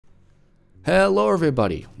Hello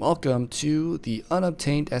everybody, welcome to the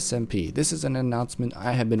Unobtained SMP. This is an announcement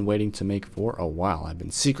I have been waiting to make for a while. I've been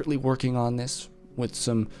secretly working on this with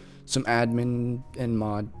some admin and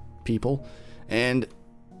mod people, and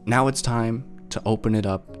now it's time to open it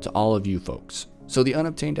up to all of you folks. So the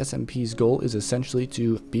Unobtained SMP's goal is essentially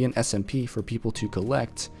to be an SMP for people to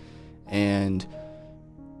collect and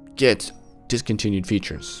get discontinued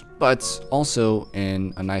features, but also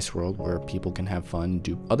in a nice world where people can have fun and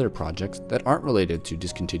do other projects that aren't related to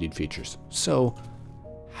discontinued features. So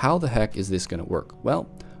how the heck is this going to work? Well,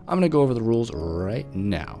 I'm going to go over the rules right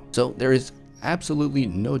now. So there is absolutely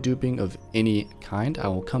no duping of any kind. I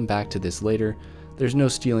will come back to this later. There's no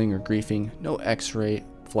stealing or griefing, no X-ray,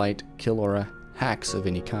 flight, killaura, hacks of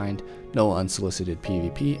any kind, no unsolicited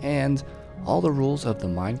PvP, and all the rules of the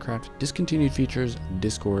Minecraft discontinued features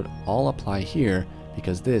Discord all apply here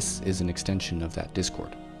because this is an extension of that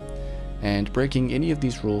Discord. And breaking any of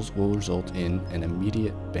these rules will result in an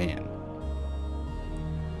immediate ban.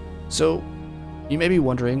 So you may be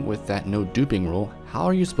wondering, with that no duping rule, how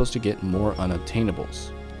are you supposed to get more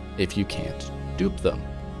unobtainables if you can't dupe them?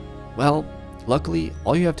 Well, luckily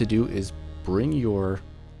all you have to do is bring your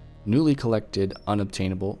newly collected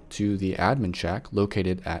unobtainable to the admin shack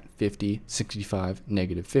located at 50, 65,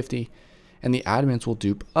 -50, and the admins will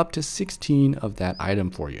dupe up to 16 of that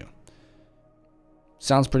item for you.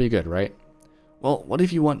 Sounds pretty good, right? Well, what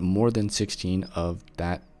if you want more than 16 of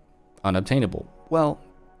that unobtainable? Well,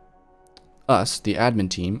 us, the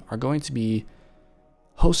admin team, are going to be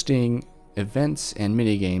hosting events and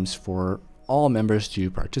minigames for all members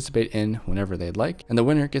to participate in whenever they'd like, and the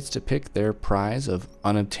winner gets to pick their prize of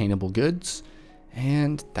unobtainable goods,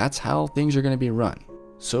 and that's how things are going to be run.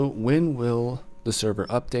 So when will the server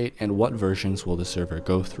update, and what versions will the server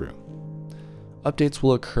go through? Updates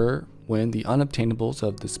will occur when the unobtainables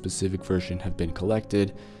of the specific version have been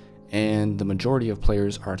collected and the majority of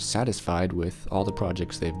players are satisfied with all the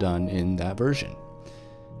projects they've done in that version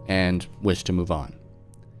and wish to move on.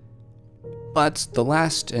 But the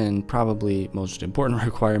last and probably most important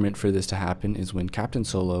requirement for this to happen is when Captain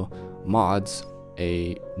Solo mods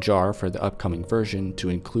a jar for the upcoming version to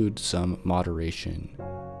include some moderation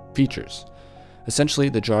features. Essentially,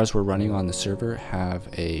 the jars we're running on the server have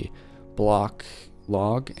a block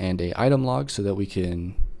log and a item log so that we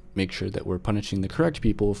can make sure that we're punishing the correct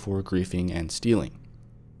people for griefing and stealing.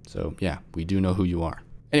 So yeah, we do know who you are.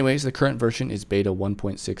 Anyways, the current version is beta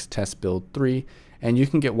 1.6 test build 3, and you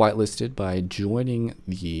can get whitelisted by joining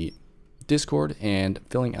the Discord and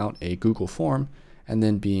filling out a Google form and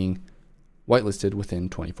then being whitelisted within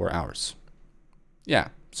 24 hours. Yeah,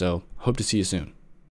 so hope to see you soon.